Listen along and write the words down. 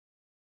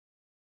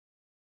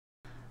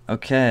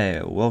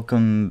Okay,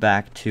 welcome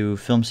back to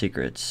Film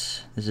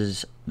Secrets. This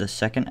is the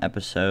second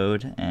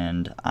episode,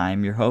 and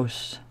I'm your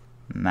host,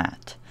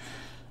 Matt.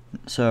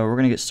 So we're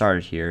gonna get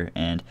started here,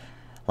 and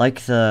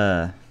like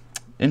the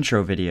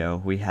intro video,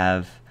 we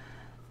have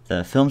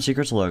the Film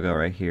Secrets logo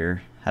right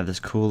here, have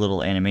this cool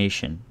little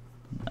animation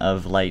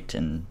of light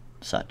and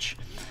such.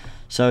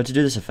 So to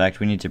do this effect,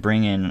 we need to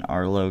bring in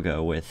our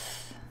logo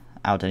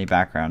without any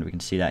background. We can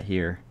see that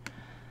here,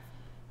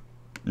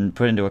 and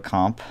put it into a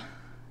comp.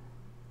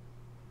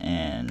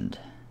 And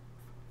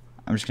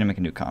I'm just going to make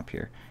a new comp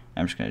here.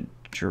 I'm just going to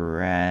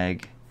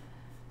drag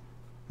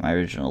my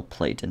original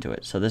plate into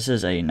it. So this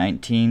is a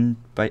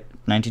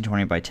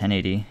 1920 by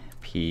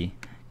 1080p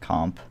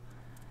comp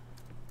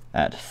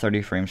at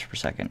 30 frames per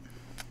second.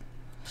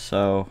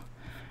 So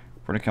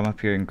we're going to come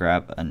up here and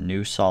grab a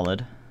new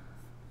solid.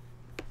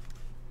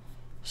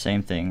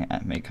 Same thing,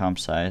 at make comp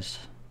size.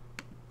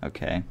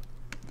 Okay.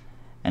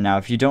 And now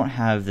if you don't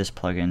have this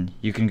plugin,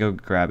 you can go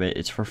grab it.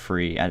 It's for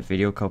free at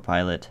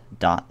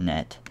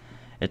videocopilot.net.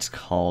 It's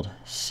called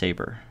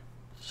Saber.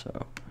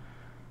 So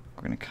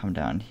we're going to come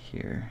down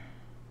here.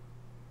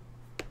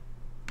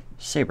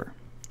 Saber.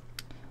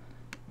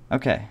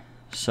 Okay,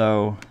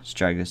 so let's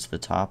drag this to the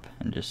top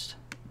and just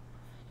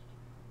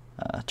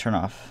turn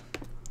off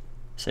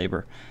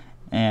Saber.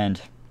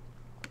 And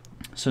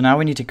so now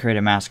we need to create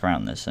a mask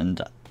around this.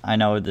 And I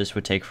know this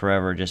would take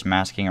forever just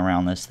masking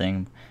around this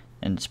thing.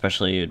 And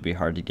especially it would be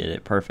hard to get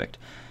it perfect.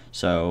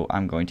 So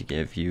I'm going to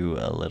give you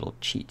a little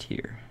cheat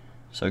here.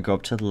 So go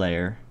up to the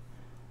layer,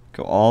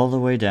 go all the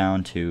way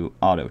down to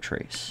auto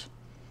trace.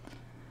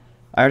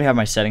 I already have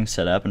my settings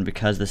set up, and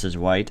because this is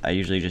white, I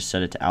usually just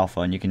set it to alpha,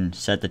 and you can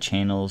set the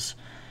channels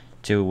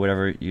to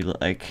whatever you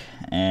like,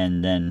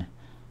 and then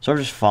sort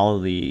of just follow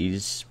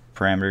these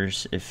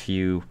parameters if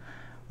you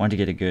want to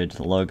get a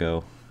good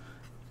logo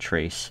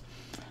trace.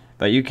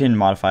 But you can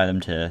modify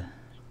them to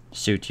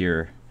suit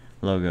your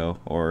logo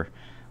or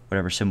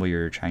whatever symbol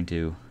you're trying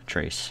to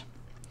trace.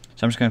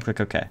 So I'm just going to click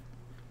OK.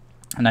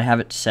 And I have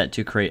it set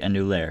to create a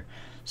new layer.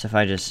 So if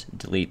I just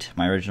delete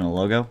my original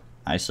logo,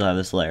 I still have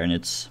this layer and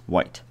it's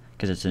white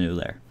because it's a new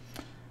layer.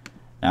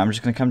 Now I'm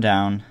just going to come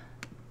down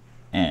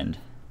and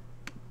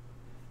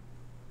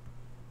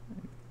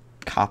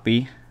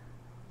copy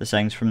the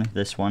settings from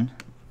this one,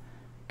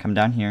 come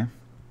down here,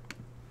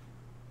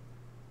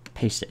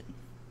 paste it.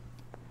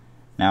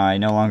 Now I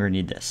no longer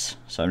need this,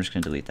 so I'm just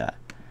going to delete that.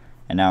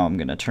 And now I'm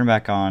going to turn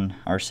back on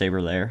our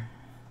Saber layer,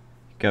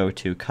 go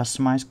to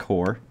Customize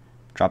Core,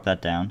 drop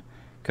that down,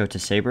 go to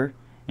Saber,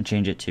 and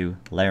change it to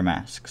Layer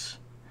Masks.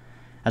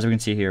 As we can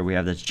see here, we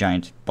have this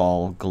giant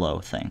ball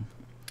glow thing.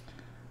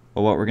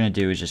 Well, what we're going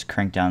to do is just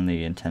crank down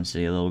the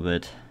intensity a little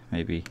bit,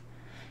 maybe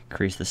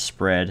increase the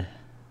spread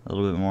a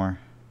little bit more.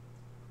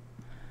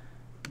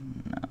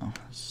 No,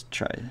 let's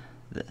try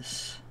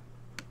this.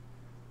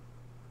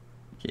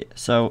 Yeah,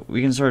 so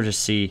we can sort of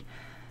just see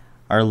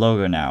our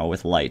logo now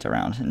with light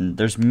around, and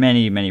there's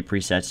many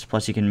presets,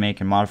 plus you can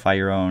make and modify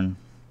your own.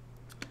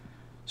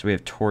 So we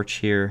have torch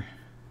here,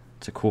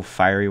 it's a cool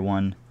fiery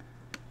one.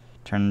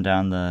 Turn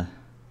down the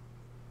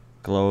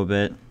glow a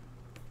bit,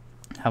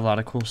 have a lot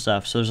of cool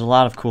stuff. So there's a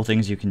lot of cool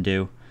things you can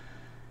do.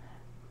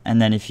 And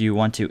then if you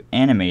want to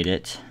animate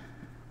it,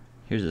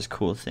 here's this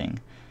cool thing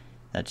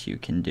that you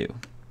can do.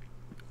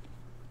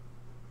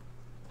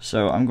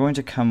 So I'm going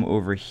to come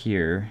over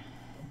here,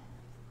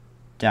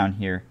 down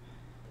here,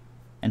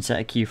 and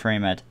set a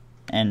keyframe at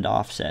end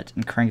offset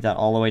and crank that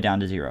all the way down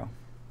to 0.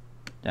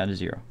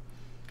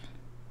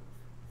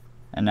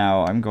 And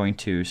now I'm going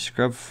to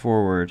scrub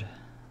forward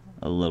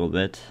a little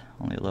bit,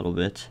 only a little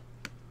bit,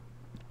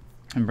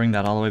 and bring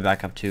that all the way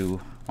back up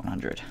to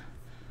 100.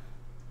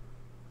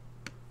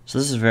 So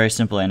this is a very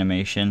simple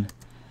animation,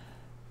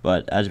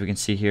 but as we can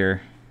see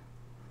here,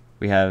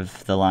 we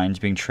have the lines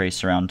being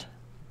traced around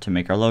to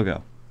make our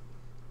logo.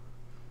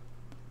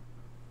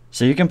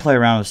 So you can play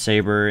around with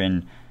Saber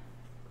and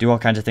do all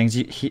kinds of things.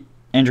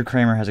 Andrew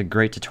Kramer has a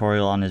great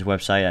tutorial on his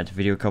website at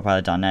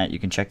videocopilot.net. You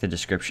can check the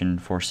description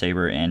for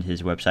Saber and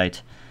his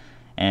website.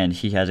 And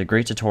he has a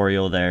great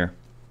tutorial there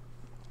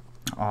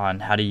on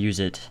how to use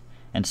it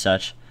and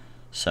such.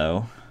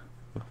 So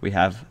we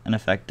have an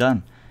effect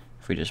done.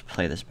 If we just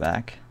play this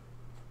back,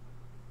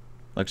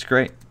 looks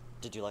great.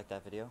 Did you like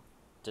that video?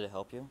 Did it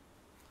help you?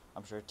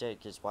 I'm sure it did,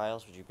 because why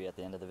else would you be at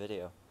the end of the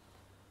video?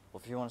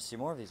 Well, if you want to see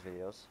more of these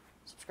videos,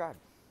 subscribe.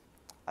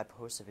 I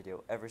post a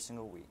video every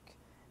single week.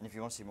 And if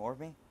you want to see more of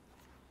me,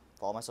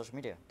 follow my social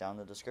media down in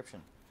the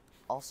description.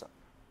 Also,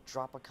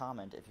 drop a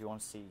comment if you want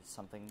to see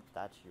something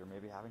that you're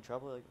maybe having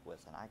trouble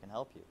with and I can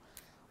help you.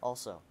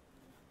 Also,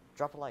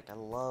 drop a like. I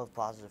love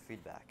positive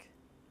feedback.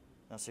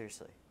 No,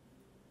 seriously.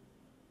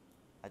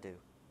 I do.